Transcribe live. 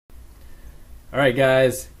All right,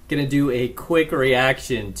 guys, gonna do a quick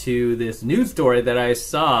reaction to this news story that I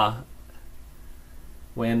saw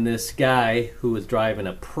when this guy who was driving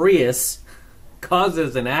a Prius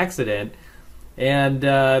causes an accident and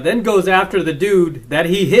then goes after the dude that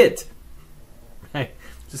he hit. I'm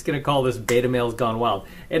just gonna call this Beta Males Gone Wild.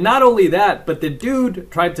 And not only that, but the dude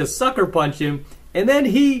tried to sucker punch him and then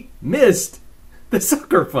he missed the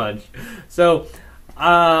sucker punch. So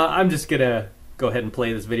I'm just gonna go ahead and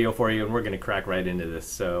play this video for you, and we're going to crack right into this.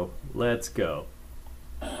 So let's go.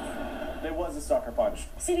 It was a sucker punch.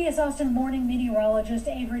 CBS Austin morning meteorologist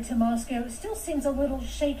Avery Tomosco still seems a little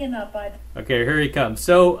shaken up by. Okay, here he comes.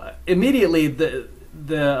 So immediately, the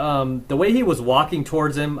way he was walking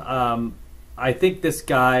towards him, I think this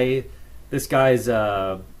guy's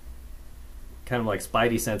kind of like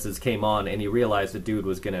spidey senses came on, and he realized the dude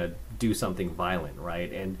was going to do something violent,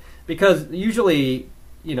 right? And because usually,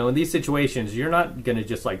 you know, in these situations, you're not going to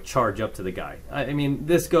just like charge up to the guy. I mean,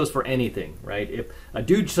 this goes for anything, right? If a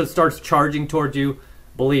dude just starts charging towards you,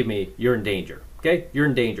 believe me, you're in danger, okay? You're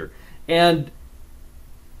in danger. And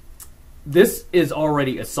this is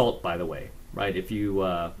already assault, by the way, right? If you,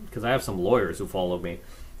 because I have some lawyers who follow me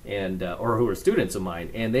and, or who are students of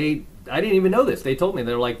mine, and I didn't even know this. They told me,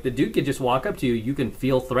 they're like, the dude could just walk up to you, you can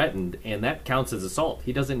feel threatened, and that counts as assault.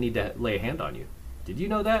 He doesn't need to lay a hand on you. Did you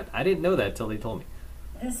know that? I didn't know that till they told me.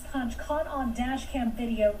 This punch caught on dash cam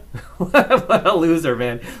video. What a loser,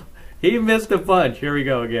 man. He missed a punch. Here we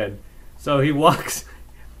go again. So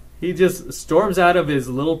he just storms out of his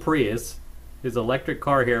little Prius, his electric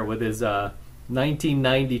car here with his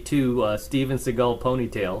 1992 Steven Seagal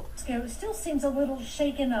ponytail. Still seems a little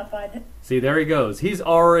shaken up by this. See, there he goes. He's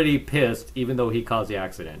already pissed, even though he caused the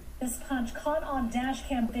accident. This punch caught on dash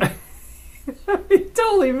cam video. He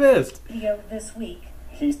totally missed. Video this week.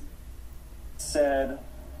 He said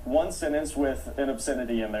one sentence with an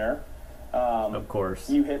obscenity in there. Of course.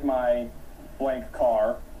 You hit my blank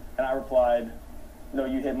car. And I replied, no,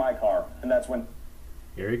 you hit my car. And that's when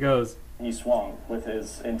Here he goes. he swung with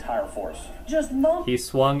his entire force. Just moments He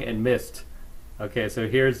swung and missed. Okay, so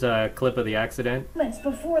here's a clip of the accident.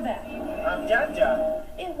 before that.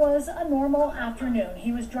 It was a normal afternoon.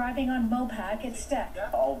 He was driving on Mopac at Steck.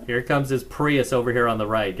 Here comes his Prius over here on the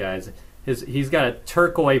right, guys. He's got a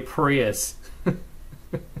turquoise Prius.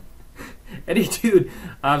 Any dude,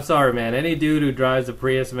 I'm sorry, man. Any dude who drives a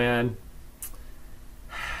Prius, man,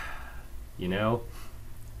 you know,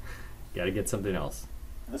 gotta get something else.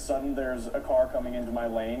 The sudden there's a car coming into my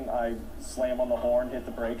lane. I slam on the horn, hit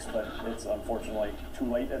the brakes, but it's unfortunately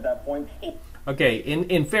too late at that point. Okay,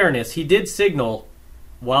 in fairness, he did signal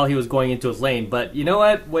while he was going into his lane, but you know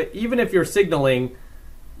what? Even if you're signaling,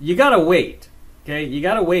 you gotta wait. Okay, you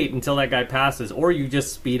gotta wait until that guy passes, or you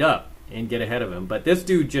just speed up and get ahead of him. But this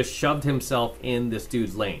dude just shoved himself in this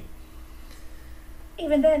dude's lane.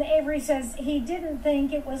 Even then, Avery says he didn't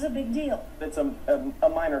think it was a big deal. It's a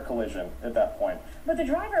minor collision at that point. But the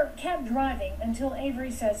driver kept driving until Avery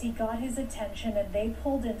says he got his attention and they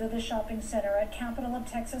pulled into the shopping center at Capital of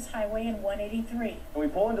Texas Highway and 183. We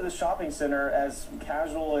pull into the shopping center as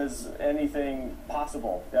casual as anything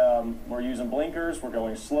possible. We're using blinkers, we're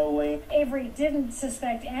going slowly. Avery didn't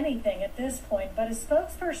suspect anything at this point, but a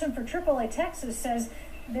spokesperson for AAA Texas says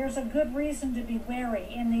there's a good reason to be wary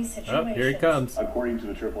in these situations. Oh, here he comes. According to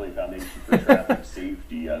the AAA Foundation for Traffic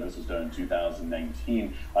Safety, this was done in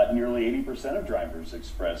 2019, nearly 80% of drivers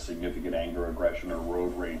expressed significant anger, aggression, or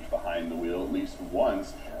road rage behind the wheel at least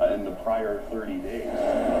once in the prior 30 days.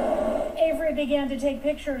 Avery began to take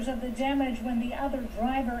pictures of the damage when the other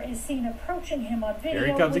driver is seen approaching him on video.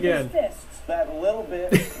 Here he comes with again. his fists. That little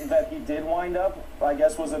bit that he did wind up, I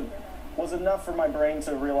guess, was enough for my brain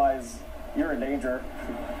to realize you're in danger.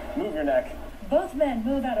 Move your neck. Both men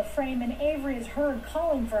move out of frame and Avery is heard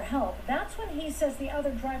calling for help. That's when he says the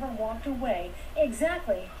other driver walked away.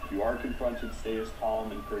 Exactly. If you are confronted, stay as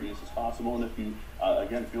calm and courteous as possible. And if you,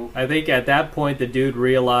 again, feel... I think at that point the dude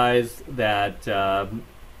realized that,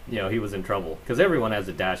 you know, he was in trouble. Because everyone has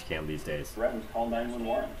a dash cam these days. threatened, call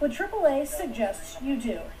 911. What AAA suggests you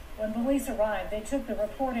do. When police arrived, they took the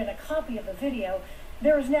report and a copy of the video.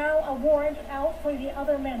 There is now a warrant out for the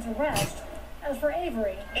other man's arrest. As for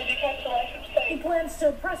Avery, he plans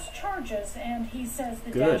to press charges, and he says the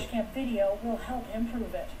dash cam video will help him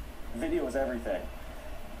prove it. Video is everything.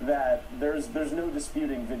 That there's no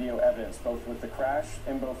disputing video evidence, both with the crash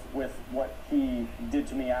and both with what he did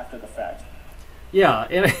to me after the fact. Yeah,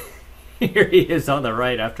 and here he is on the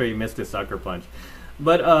right after he missed a sucker punch.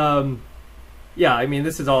 But yeah, I mean,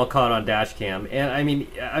 this is all caught on dash cam, and I mean,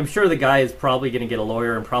 I'm sure the guy is probably going to get a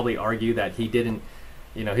lawyer and probably argue that he didn't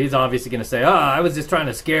you know, he's obviously going to say, oh, I was just trying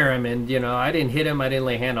to scare him, and, you know, I didn't hit him, I didn't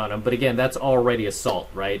lay a hand on him. But again, that's already assault,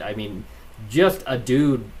 right? I mean, just a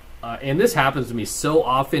dude, and this happens to me so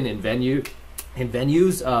often in venues,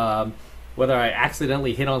 whether I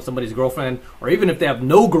accidentally hit on somebody's girlfriend, or even if they have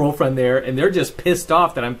no girlfriend there, and they're just pissed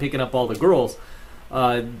off that I'm picking up all the girls.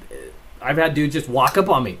 I've had dudes just walk up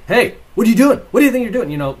on me. Hey, what are you doing? What do you think you're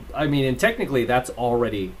doing? You know, I mean, and technically that's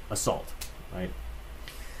already assault, right?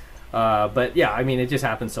 But yeah, I mean, it just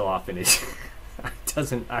happens so often.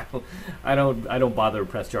 I don't bother to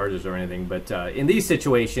press charges or anything. But in these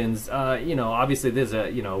situations, you know, obviously there's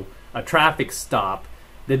a traffic stop.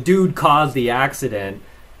 The dude caused the accident.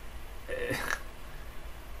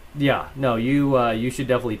 Yeah, no, you should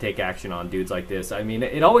definitely take action on dudes like this. I mean,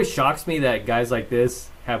 it always shocks me that guys like this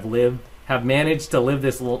have managed to live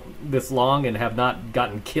this long and have not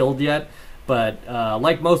gotten killed yet. But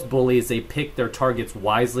like most bullies, they pick their targets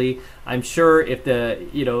wisely. I'm sure if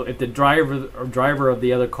the driver of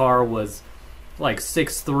the other car was like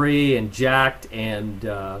 6'3" and jacked and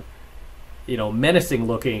menacing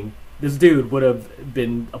looking, this dude would have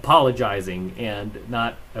been apologizing and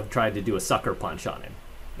not have tried to do a sucker punch on him.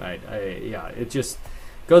 Right? It just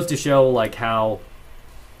goes to show like how,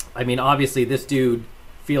 I mean, obviously this dude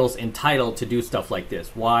feels entitled to do stuff like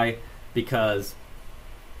this. Why? Because,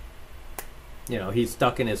 you know, he's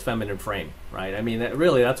stuck in his feminine frame, right? I mean,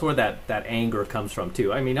 that's where that anger comes from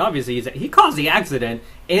too. I mean, obviously he caused the accident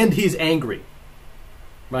and he's angry,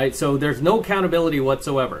 right? So there's no accountability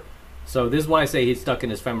whatsoever. So this is why I say he's stuck in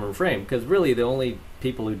his feminine frame, because really the only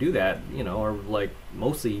people who do that, you know, are like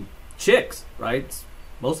mostly chicks, right? It's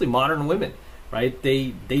mostly modern women, right?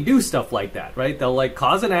 They do stuff like that, right? They'll like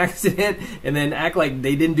cause an accident and then act like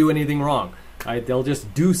they didn't do anything wrong, right? They'll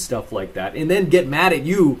just do stuff like that and then get mad at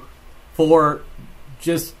you for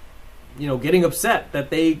just, you know, getting upset that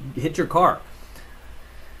they hit your car.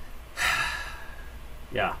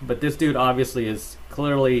 Yeah, but this dude obviously is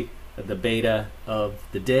clearly the beta of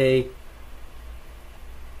the day.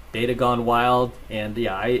 Beta gone wild. And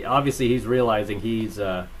yeah, obviously he's realizing he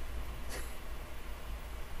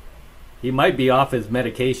might be off his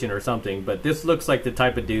medication or something, but this looks like the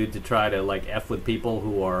type of dude to try to like F with people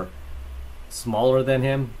who are smaller than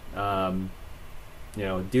him. You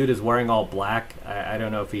know, dude is wearing all black. I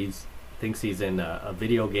don't know if thinks he's in a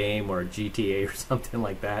video game or a GTA or something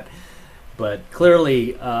like that. But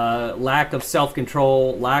clearly, lack of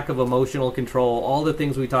self-control, lack of emotional control, all the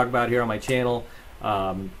things we talk about here on my channel.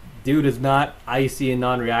 Dude is not icy and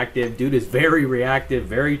non-reactive. Dude is very reactive,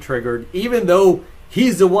 very triggered, even though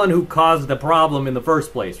he's the one who caused the problem in the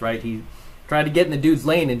first place, right? He tried to get in the dude's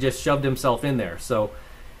lane and just shoved himself in there. So,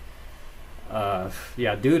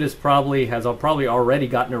 yeah, dude has probably already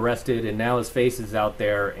gotten arrested, and now his face is out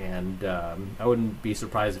there, and I wouldn't be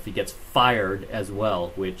surprised if he gets fired as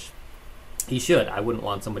well, which he should. I wouldn't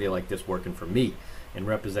want somebody like this working for me and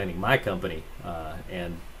representing my company,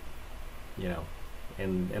 and you know,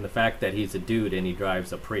 and the fact that he's a dude and he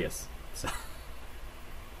drives a Prius. So.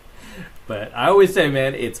 But I always say,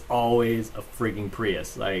 man, it's always a frigging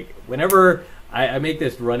Prius. Like, whenever I make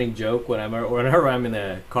this running joke whenever I'm in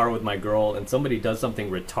the car with my girl and somebody does something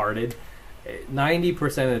retarded, 90%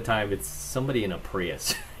 of the time it's somebody in a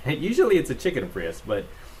Prius. Usually it's a chick in a Prius, but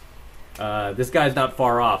this guy's not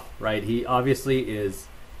far off, right? He obviously is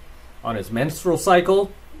on his menstrual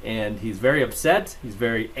cycle, and he's very upset. He's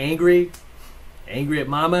very angry at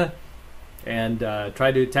mama, and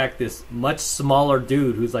tried to attack this much smaller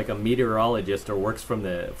dude who's like a meteorologist or works for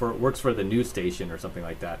the news station or something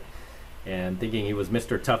like that, and thinking he was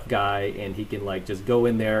Mr. Tough Guy and he can like just go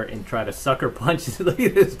in there and try to sucker punch. Look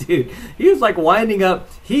at this dude. He was like winding up.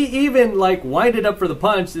 He even like winded up for the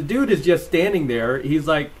punch. The dude is just standing there. He's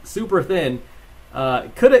like super thin.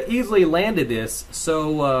 Could have easily landed this.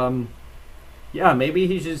 So yeah, maybe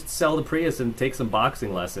he should sell the Prius and take some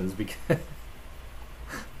boxing lessons, because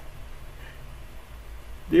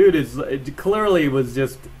dude is clearly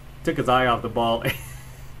took his eye off the ball.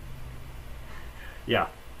 Yeah,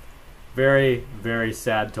 very, very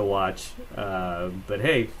sad to watch. But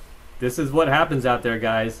hey, this is what happens out there,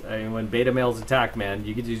 guys. I mean, when beta males attack, man,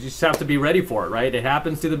 you just have to be ready for it, right? It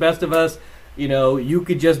happens to the best of us. You know, you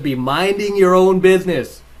could just be minding your own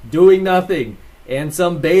business, doing nothing, and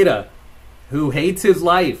some beta who hates his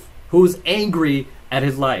life, who's angry at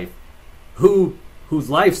his life, whose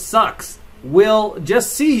life sucks, will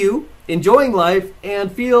just see you enjoying life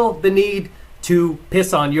and feel the need to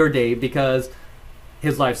piss on your day because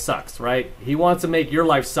his life sucks, right? He wants to make your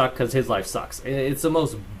life suck because his life sucks. It's the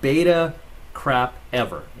most beta crap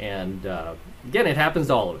ever. And again, it happens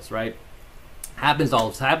to all of us, right? Happens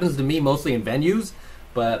to me mostly in venues,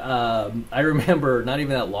 But I remember not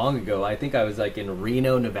even that long ago, I think I was like in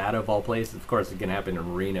Reno, Nevada, of all places. Of course, it can happen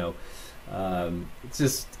in Reno. It's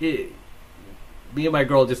just, me and my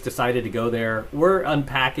girl just decided to go there. We're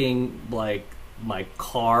unpacking like my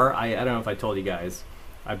car. I don't know if I told you guys.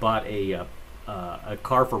 I bought a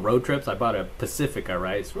car for road trips. I bought a Pacifica,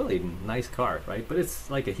 right? It's really a nice car, right? But it's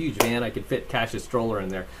like a huge van. I could fit Cash's stroller in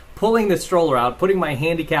there. Pulling the stroller out, putting my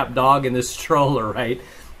handicapped dog in this stroller, right?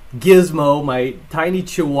 Gizmo, my tiny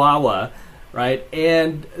chihuahua, right?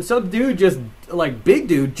 And some dude just, like big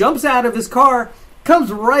dude, jumps out of his car,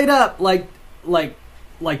 comes right up, like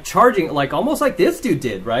charging, like almost like this dude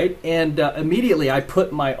did, right? And immediately I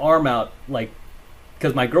put my arm out, like,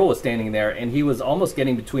 because my girl was standing there, and he was almost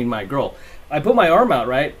getting between my girl. I put my arm out,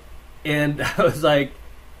 right? And I was like,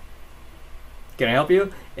 can I help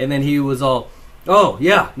you? And then he was all, oh,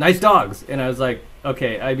 yeah, nice dogs. And I was like,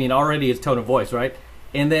 okay, I mean, already his tone of voice, right?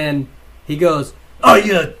 And then he goes, oh,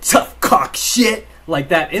 you tough cock shit, like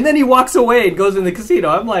that. And then he walks away and goes in the casino.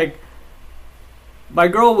 I'm like, my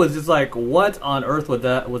girl was just like, what on earth was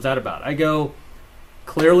that about? I go,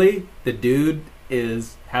 clearly the dude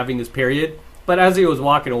is having his period. But as he was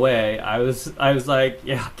walking away, I was like,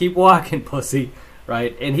 yeah, keep walking, pussy,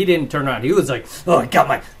 right? And he didn't turn around. He was like, oh, I got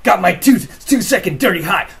my 2-second dirty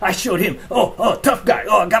high. I showed him. Oh, tough guy.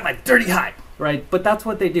 Oh, I got my dirty high. Right, but that's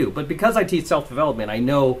what they do. But because I teach self-development, I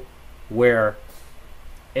know where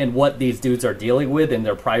and what these dudes are dealing with in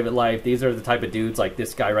their private life. These are the type of dudes like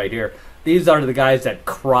this guy right here. These are the guys that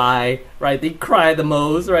cry, right? They cry the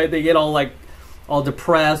most, right? They get all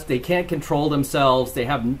depressed. They can't control themselves. They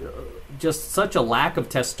have just such a lack of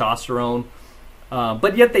testosterone.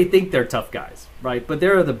 But yet they think they're tough guys, right? But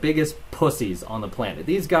they're the biggest pussies on the planet.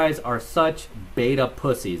 These guys are such beta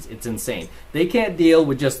pussies. It's insane. They can't deal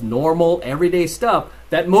with just normal, everyday stuff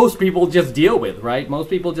that most people just deal with, right? Most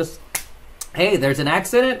people just, hey, there's an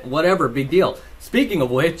accident, whatever, big deal. Speaking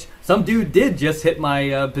of which, some dude did just hit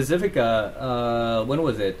my Pacifica, when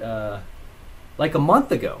was it? Like a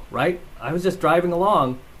month ago, right? I was just driving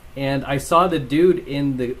along, and I saw the dude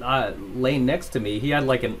in the lane next to me. He had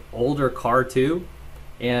like an older car too.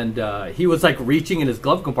 And he was like reaching in his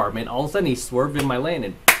glove compartment. All of a sudden he swerved in my lane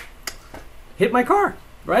and hit my car,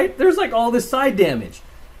 right? There's like all this side damage.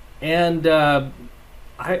 And I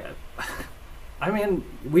mean,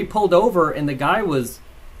 we pulled over and the guy was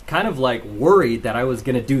kind of like worried that I was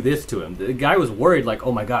going to do this to him. The guy was worried like,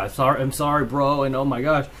 oh my God, I'm sorry, bro. And oh my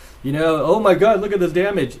gosh, you know, oh my God, look at this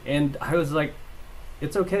damage. And I was like,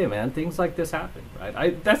 it's okay, man. Things like this happen,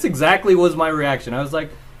 right? That's exactly was my reaction. I was like,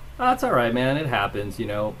 oh, that's all right, man. It happens, you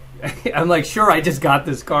know. I'm like, sure, I just got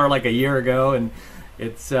this car like a year ago, and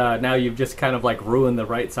it's now you've just kind of like ruined the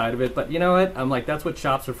right side of it. But you know what? I'm like, that's what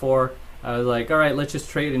shops are for. I was like, all right, let's just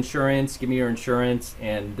trade insurance. Give me your insurance.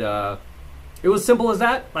 And it was simple as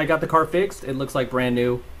that. I got the car fixed. It looks like brand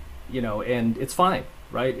new, you know, and it's fine,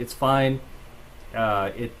 right? It's fine.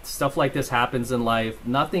 Stuff like this happens in life.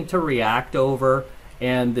 Nothing to react over.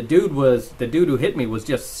 And the dude who hit me was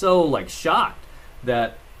just so like shocked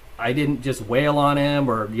that I didn't just wail on him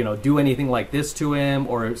or, you know, do anything like this to him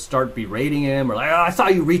or start berating him or like, oh, I saw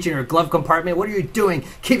you reach in your glove compartment. What are you doing?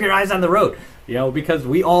 Keep your eyes on the road. You know, because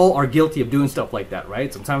we all are guilty of doing stuff like that,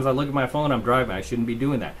 right? Sometimes I look at my phone, I'm driving. I shouldn't be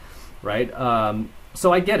doing that, right?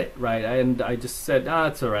 So I get it, right? And I just said,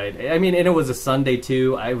 it's all right. I mean, and it was a Sunday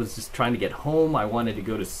too. I was just trying to get home. I wanted to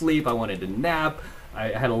go to sleep. I wanted to nap. I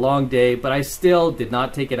had a long day, but I still did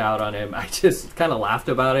not take it out on him. I just kind of laughed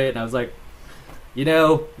about it, and I was like, you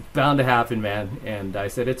know, it's bound to happen, man. And I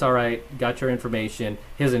said, it's all right. Got your information.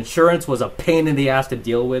 His insurance was a pain in the ass to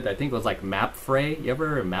deal with. I think it was like MapFre. You ever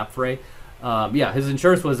heard of MapFre? Yeah, his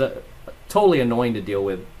insurance was totally annoying to deal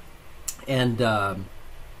with. And,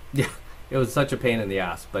 yeah, it was such a pain in the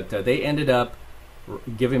ass. But they ended up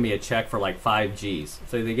giving me a check for like 5 G's.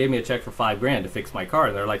 So they gave me a check for $5,000 to fix my car.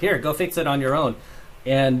 And they're like, here, go fix it on your own.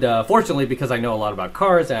 And fortunately, because I know a lot about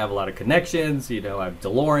cars, I have a lot of connections. You know, I have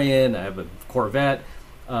DeLorean, I have a Corvette.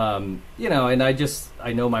 You know, and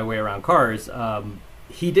I know my way around cars.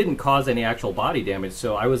 He didn't cause any actual body damage,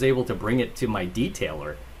 so I was able to bring it to my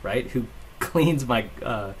detailer, right, who cleans my,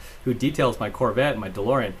 who details my Corvette and my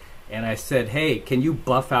DeLorean. And I said, hey, can you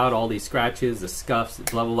buff out all these scratches, the scuffs,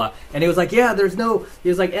 blah, blah, blah. And he was like, yeah, he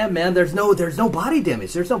was like, man, there's no body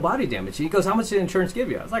damage. There's no body damage. And he goes, how much did insurance give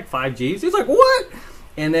you? I was like, 5 G's. He's like, what?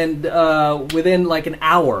 And then within like an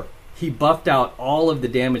hour, he buffed out all of the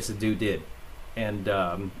damage the dude did. And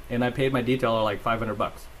I paid my detailer like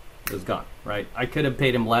 $500. It was gone, right? I could have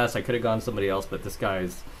paid him less. I could have gone to somebody else, but this guy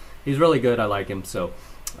he's really good. I like him. So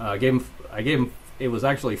I gave him, it was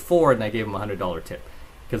actually 4, and I gave him a $100 tip.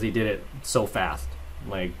 Because he did it so fast,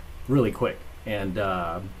 like really quick. And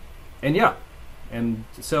yeah, and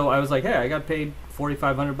so I was like, hey, I got paid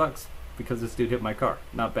 $4,500 because this dude hit my car.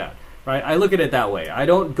 Not bad, right? I look at it that way. I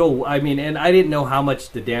don't go. I mean, and I didn't know how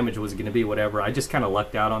much the damage was going to be. Whatever. I just kind of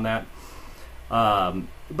lucked out on that.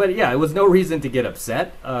 But yeah, it was no reason to get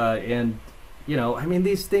upset. And you know, I mean,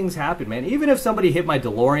 these things happen, man. Even if somebody hit my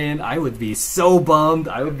DeLorean, I would be so bummed.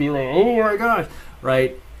 I would be like, oh my gosh,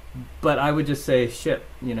 right? But I would just say, shit,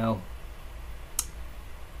 you know.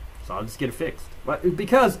 So I'll just get it fixed. But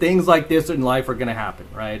because things like this in life are going to happen,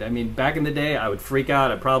 right? I mean, back in the day, I would freak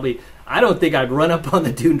out. I don't think I'd run up on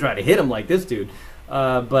the dude and try to hit him like this dude.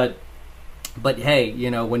 But hey,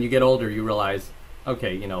 you know, when you get older, you realize,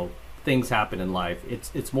 okay, you know, things happen in life.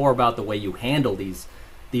 It's more about the way you handle these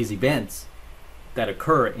events that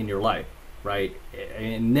occur in your life, right?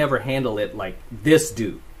 And never handle it like this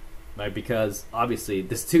dude, right? Because obviously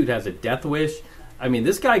this dude has a death wish. I mean,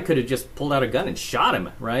 this guy could have just pulled out a gun and shot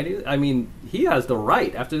him, right? I mean, he has the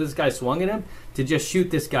right, after this guy swung at him, to just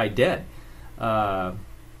shoot this guy dead. So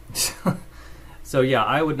yeah,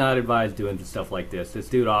 I would not advise doing stuff like this. This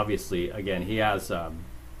dude, obviously, again, he has a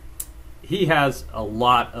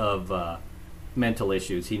lot of mental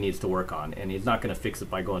issues he needs to work on, and he's not going to fix it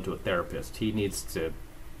by going to a therapist. He needs to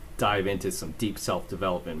dive into some deep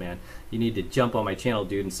self-development, man. You need to jump on my channel,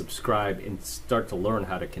 dude, and subscribe and start to learn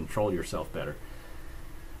how to control yourself better,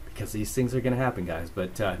 because these things are going to happen, guys.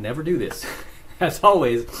 But never do this. As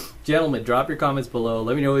always, gentlemen, drop your comments below.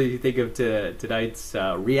 Let me know what you think of tonight's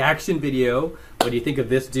reaction video. What do you think of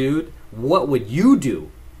this dude? What would you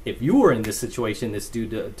do if you were in this situation? This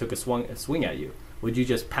dude took a swing at you. Would you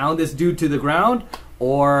just pound this dude to the ground,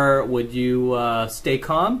 or would you stay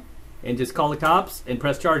calm and just call the cops and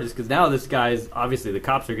press charges? Because now this guy's, obviously the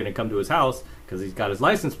cops are going to come to his house because he's got his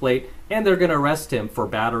license plate, and they're going to arrest him for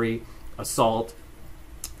battery, assault,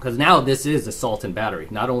 because now this is assault and battery.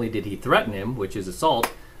 Not only did he threaten him, which is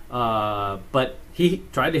assault, but he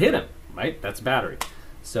tried to hit him, right? That's battery.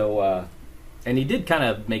 So, and he did kind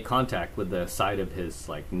of make contact with the side of his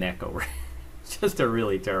like neck over here. Just a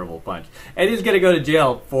really terrible punch. And he's going to go to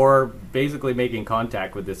jail for basically making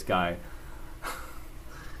contact with this guy.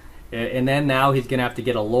 And then now he's going to have to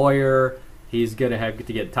get a lawyer. He's going to have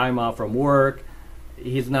to get time off from work.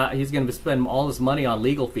 He's going to spend all his money on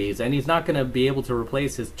legal fees, and he's not going to be able to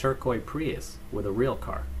replace his turquoise Prius with a real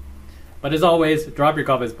car. But as always, drop your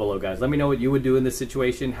comments below, guys. Let me know what you would do in this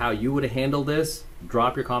situation, how you would have handled this.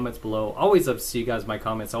 Drop your comments below. Always love to see you guys, my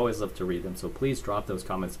comments. Always love to read them. So please drop those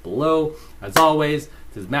comments below. As always,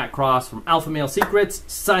 this is Matt Cross from AlphaMaleSecrets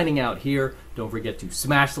signing out here. Don't forget to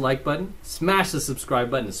smash the like button, smash the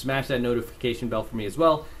subscribe button, and smash that notification bell for me as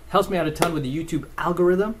well. Helps me out a ton with the YouTube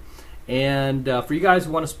algorithm. And for you guys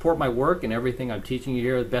who want to support my work and everything I'm teaching you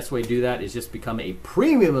here, the best way to do that is just become a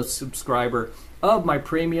premium subscriber of my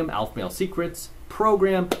premium AlphaMaleSecrets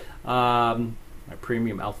program, my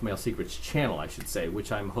premium AlphaMaleSecrets channel, I should say,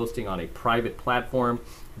 which I'm hosting on a private platform.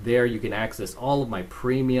 There you can access all of my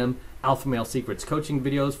premium AlphaMaleSecrets coaching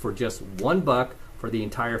videos for just $1 for the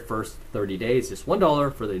entire first 30 days. Just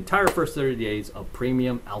 $1 for the entire first 30 days of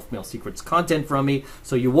premium AlphaMaleSecrets content from me,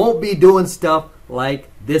 so you won't be doing stuff like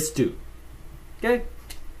this dude. Okay?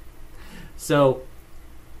 So,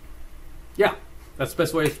 yeah, that's the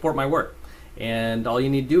best way to support my work. And all you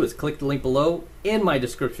need to do is click the link below in my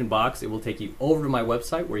description box. It will take you over to my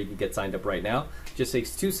website where you can get signed up right now. Just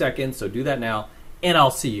takes 2 seconds, so do that now. And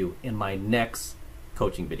I'll see you in my next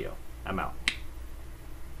coaching video. I'm out.